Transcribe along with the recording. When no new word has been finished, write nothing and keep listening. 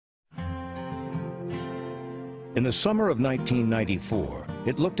In the summer of 1994,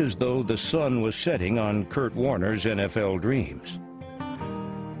 it looked as though the sun was setting on Kurt Warner's NFL dreams.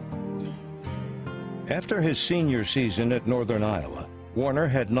 After his senior season at Northern Iowa, Warner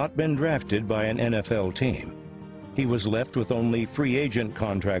had not been drafted by an NFL team. He was left with only free agent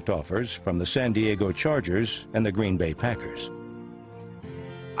contract offers from the San Diego Chargers and the Green Bay Packers.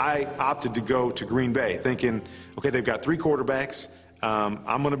 I opted to go to Green Bay thinking, okay, they've got 3 quarterbacks.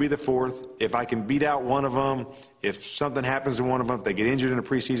 I'm going to be the 4th. If I can beat out one of them, if something happens to one of them, if they get injured in a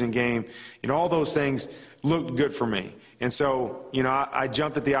preseason game, all those things looked good for me. And so, I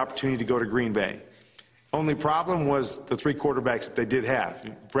jumped at the opportunity to go to Green Bay. Only problem was the 3 quarterbacks that they did have,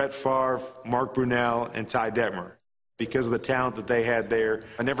 Brett Favre, Mark Brunell, and Ty Detmer. Because of the talent that they had there,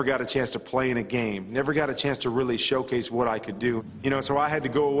 I never got a chance to play in a game, never got a chance to really showcase what I could do. So I had to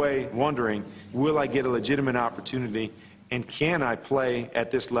go away wondering, will I get a legitimate opportunity, and can I play at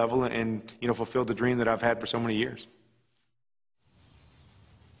this level and, fulfill the dream that I've had for so many years?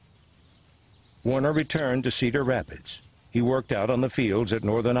 Warner returned to Cedar Rapids. He worked out on the fields at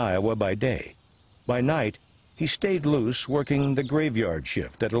Northern Iowa by day. By night, he stayed loose working the graveyard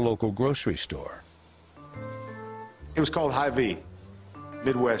shift at a local grocery store. It was called Hy-Vee,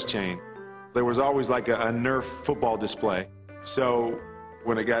 Midwest chain. There was always like a Nerf football display. So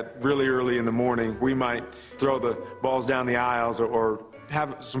when it got really early in the morning, we might throw the balls down the aisles or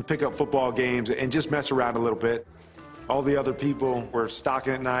have some pickup football games and just mess around a little bit. All the other people were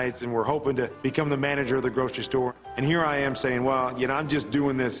stocking at nights and were hoping to become the manager of the grocery store. And here I am saying, well, I'm just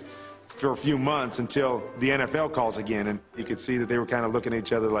doing this for a few months until the NFL calls again. And you could see that they were kind of looking at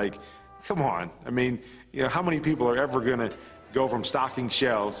each other like, come on. I mean, how many people are ever going to go from stocking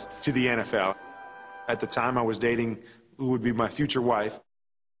shelves to the NFL? At the time, I was dating who would be my future wife.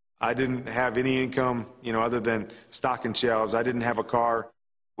 I didn't have any income, other than stocking shelves. I didn't have a car.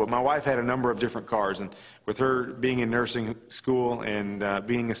 But my wife had a number of different cars. And with her being in nursing school and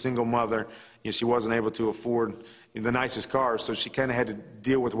being a single mother, she wasn't able to afford the nicest cars. So she kind of had to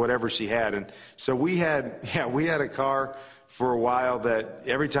deal with whatever she had. And so we had a car for a while that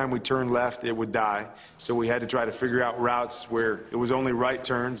every time we turned left, it would die. So we had to try to figure out routes where it was only right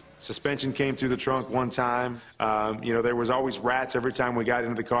turns. Suspension came through the trunk one time. There was always rats. Every time we got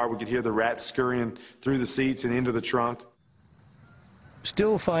into the car, we could hear the rats scurrying through the seats and into the trunk.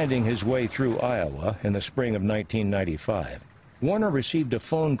 Still finding his way through Iowa in the spring of 1995, Warner received a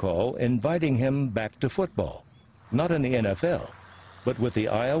phone call inviting him back to football. Not in the NFL, but with the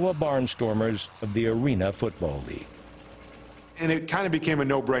Iowa Barnstormers of the Arena Football League. And it kind of became a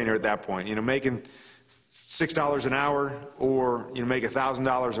no-brainer at that point. Making $6 an hour or, make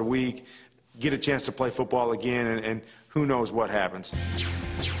 $1,000 a week, get a chance to play football again, and who knows what happens.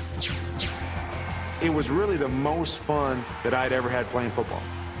 It was really the most fun that I'd ever had playing football.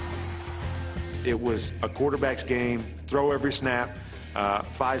 It was a quarterback's game, throw every snap,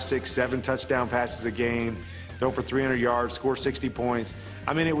 5, 6, 7 touchdown passes a game, throw for 300 yards, score 60 points.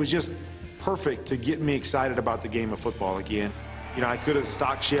 I mean, it was just perfect to get me excited about the game of football again. I could have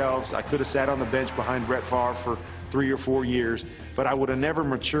stocked shelves, I could have sat on the bench behind Brett Favre for 3 or 4 years, but I would have never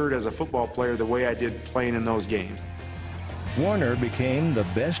matured as a football player the way I did playing in those games. Warner became the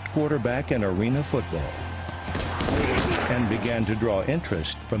best quarterback in arena football and began to draw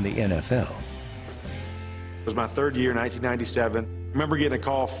interest from the NFL. It was my 3rd year, 1997. I remember getting a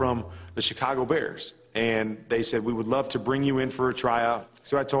call from the Chicago Bears, and they said, we would love to bring you in for a tryout.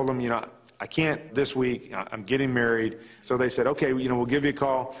 So I told them, I can't this week. I'm getting married. So they said, okay, we'll give you a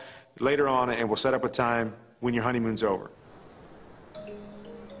call later on, and we'll set up a time when your honeymoon's over.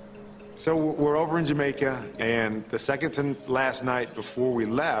 So we're over in Jamaica, and the second to last night before we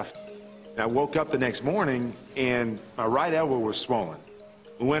left, I woke up the next morning, and my right elbow was swollen.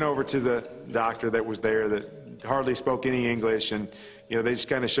 We went over to the doctor that was there that hardly spoke any English, and they just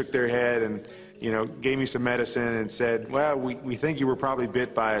kind of shook their head and gave me some medicine and said, well, we think you were probably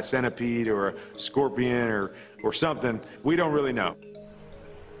bit by a centipede or a scorpion or something. We don't really know.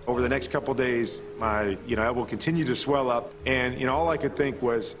 Over the next couple days, my elbow continued to swell up, and all I could think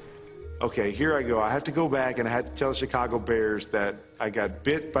was, okay, here I go. I have to go back and I have to tell the Chicago Bears that I got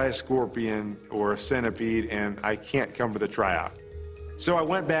bit by a scorpion or a centipede and I can't come to the tryout. So I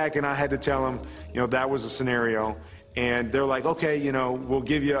went back and I had to tell them, that was a scenario. And they're like, okay, we'll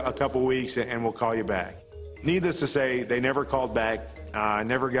give you a couple weeks and we'll call you back. Needless to say, they never called back. I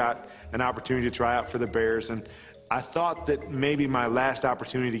never got an opportunity to try out for the Bears. And I thought that maybe my last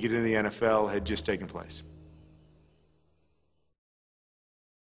opportunity to get into the NFL had just taken place.